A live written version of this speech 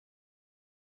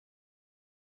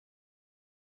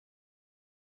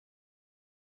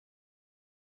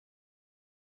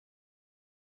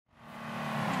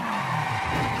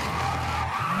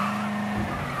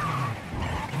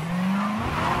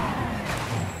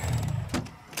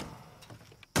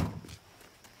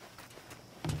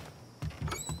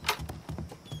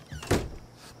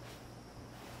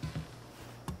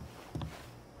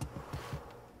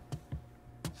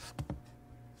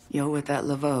You're with that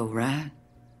Laveau, right?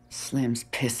 Slim's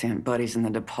pissant buddies in the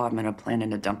department are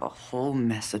planning to dump a whole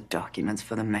mess of documents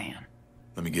for the man.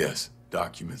 Let me guess.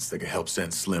 Documents that can help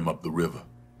send Slim up the river.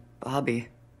 Bobby,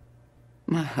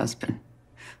 my husband,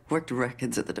 worked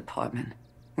records at the department.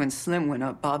 When Slim went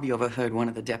up, Bobby overheard one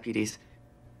of the deputies,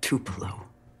 Tupelo,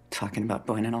 talking about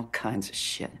burning all kinds of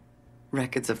shit.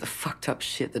 Records of the fucked up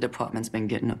shit the department's been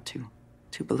getting up to.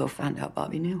 Tupelo found out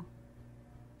Bobby knew.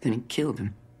 Then he killed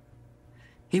him.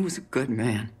 He was a good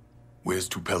man. Where's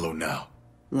Tupelo now?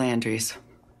 Landry's.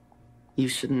 You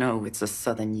should know it's a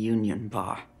Southern Union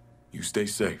bar. You stay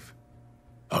safe.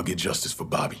 I'll get justice for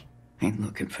Bobby. Ain't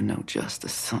looking for no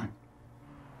justice, son.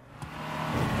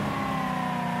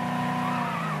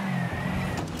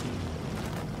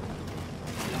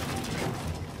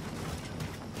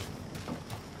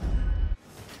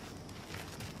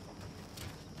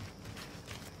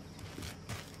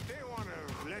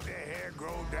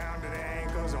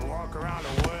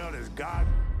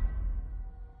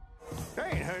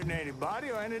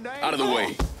 Out of the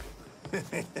way.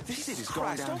 This city's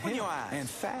going downhill. Open your eyes. And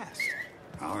fast.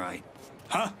 All right.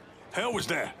 Huh? Hell was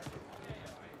that?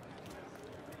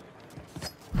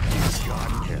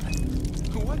 God in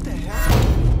heaven. What the hell?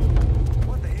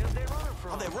 What the hell are they running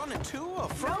from? Are they running to or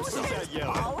from? Who's that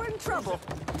yelling? All in trouble.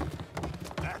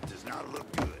 That does not look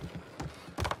good.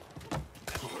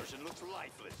 That person looks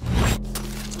lifeless.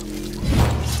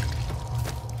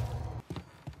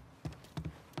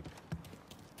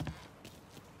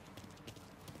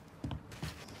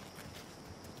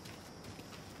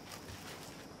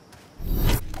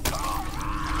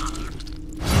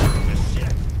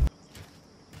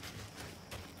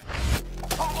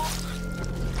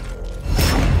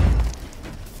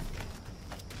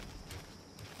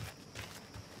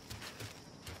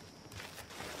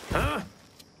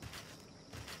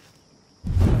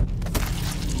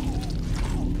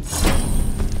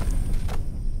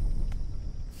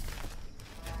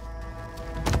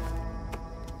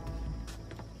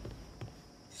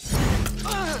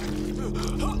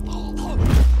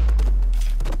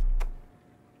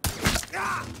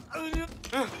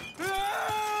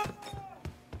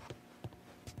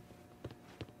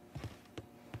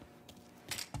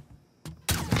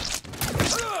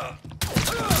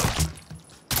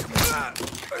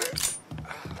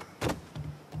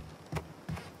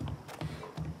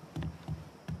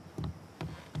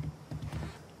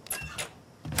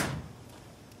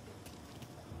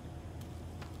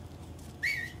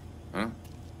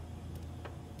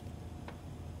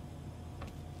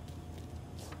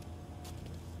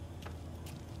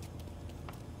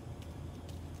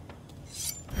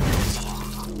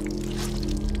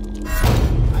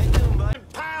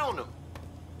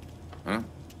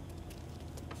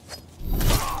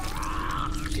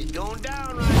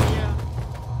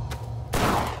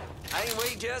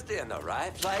 Just in the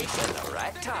right place at the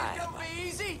right time. Don't be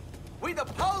easy. We the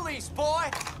police, boy.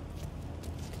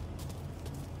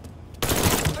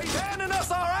 He's handing us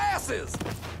our asses.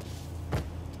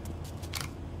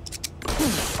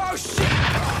 Oh shit!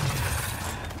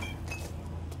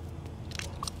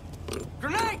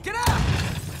 Grenade, get out!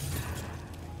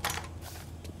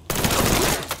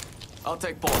 I'll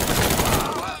take point.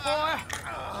 Boy,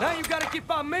 now you gotta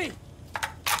keep on me.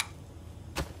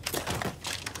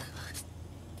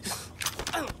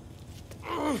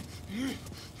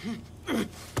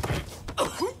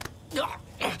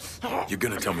 You're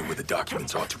gonna tell me where the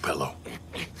documents are, Tupelo.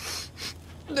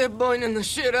 They're burning the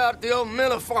shit out of the old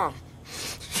Miller farm.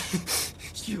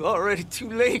 You already too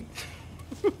late.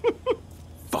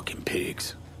 Fucking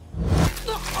pigs.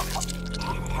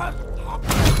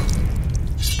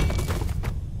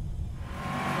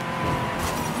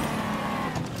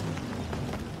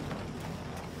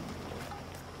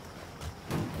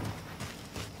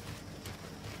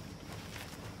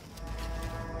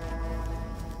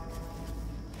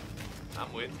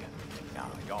 I'm with you.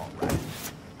 Now, you're all right.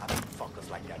 I mean, fuckers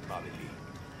like that Bobby Lee.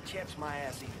 Chaps my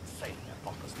ass even saying that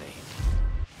fucker's name.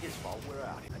 His fault we're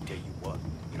out here. I tell you what,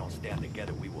 we don't stand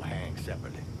together, we will hang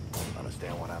separately.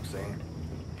 Understand what I'm saying?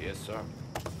 Yes, sir.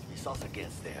 It's us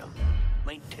against them.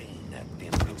 Maintain that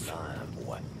thin blue line,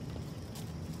 boy.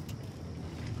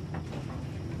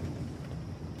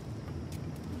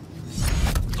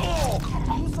 Oh!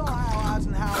 You saw how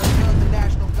Eisenhower turned the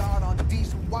National Guard on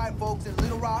decent white folks in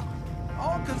Little Rock?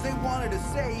 All because they wanted a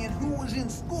say in who was in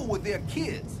school with their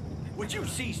kids. Would you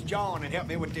cease jawing and help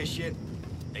me with this shit?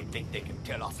 They think they can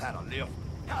tell us how to live.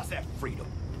 How's that freedom?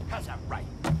 How's that right?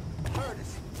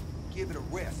 Courtesy. Give it a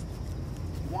rest.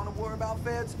 You want to worry about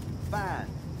feds? Fine.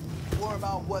 Worry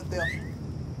about what they'll...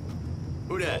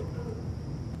 Who that?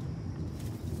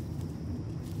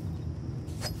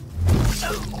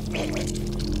 Available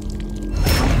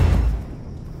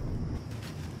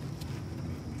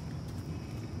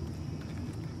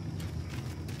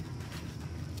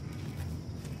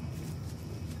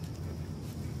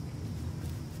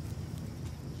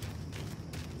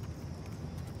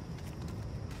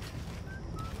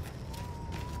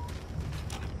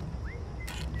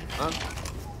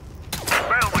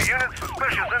units,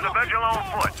 suspicious individual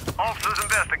on foot. Officers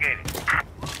investigating.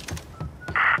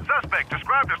 Suspect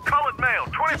described as colored male,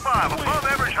 25, above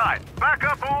average height. Back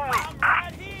up en route.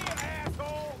 Right here,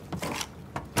 asshole!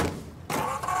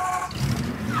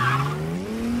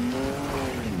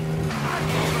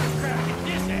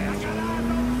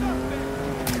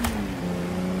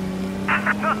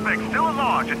 Suspect still at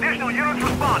large. Additional units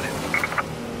responding.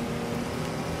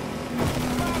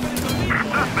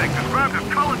 Suspect described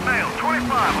as colored male,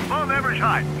 25, above average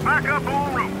height. Back up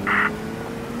en route.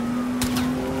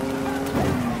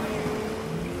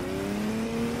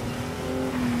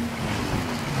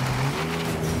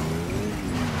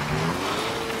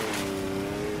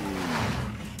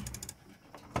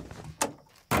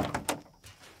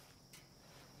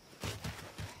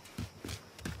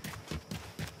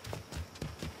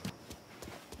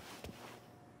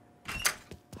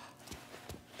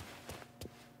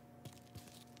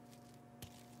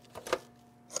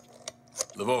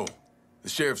 Laveau, the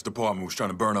sheriff's department was trying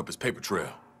to burn up his paper trail.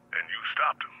 And you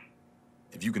stopped him.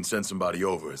 If you can send somebody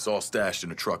over, it's all stashed in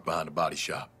a truck behind the body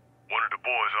shop. One of the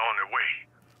boys are on their way.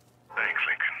 Thanks,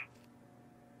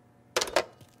 Lincoln.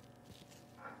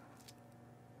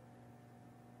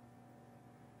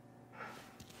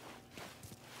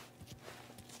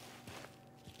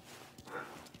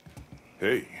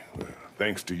 Hey,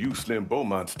 thanks to you, Slim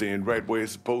Beaumont's staying right where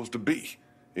it's supposed to be,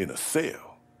 in a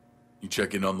cell. You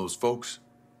check in on those folks?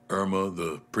 Irma,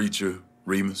 the preacher,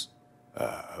 Remus?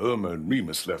 Irma and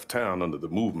Remus left town under the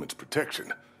movement's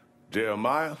protection.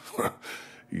 Jeremiah,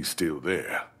 he's still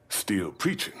there, still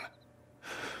preaching.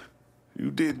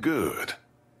 You did good.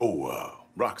 Oh,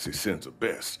 Roxy sends her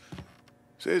best.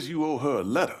 Says you owe her a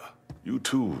letter. You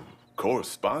two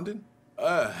corresponding?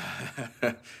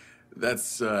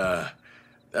 That's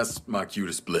my cue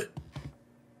to split.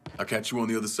 I'll catch you on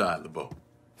the other side, Laveau.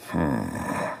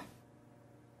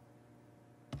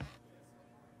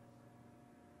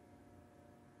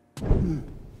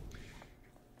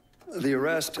 The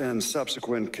arrest and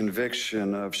subsequent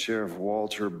conviction of Sheriff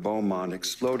Walter Beaumont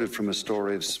exploded from a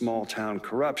story of small-town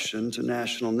corruption to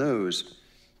national news.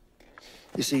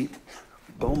 You see,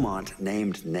 Beaumont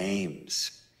named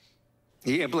names.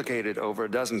 He implicated over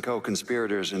a dozen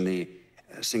co-conspirators in the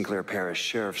Sinclair Parish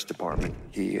Sheriff's Department.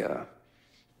 He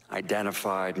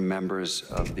identified members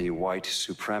of the white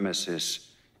supremacist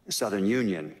Southern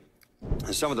Union.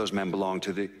 And some of those men belonged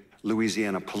to the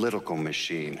Louisiana political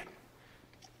machine.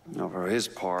 Now, for his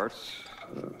part,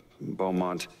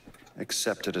 Beaumont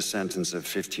accepted a sentence of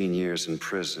 15 years in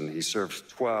prison. He served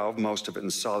 12, most of it in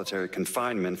solitary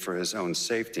confinement for his own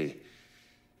safety.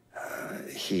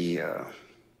 He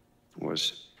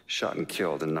was shot and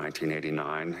killed in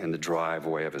 1989 in the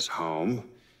driveway of his home.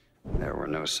 There were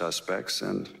no suspects,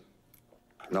 and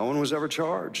no one was ever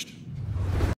charged.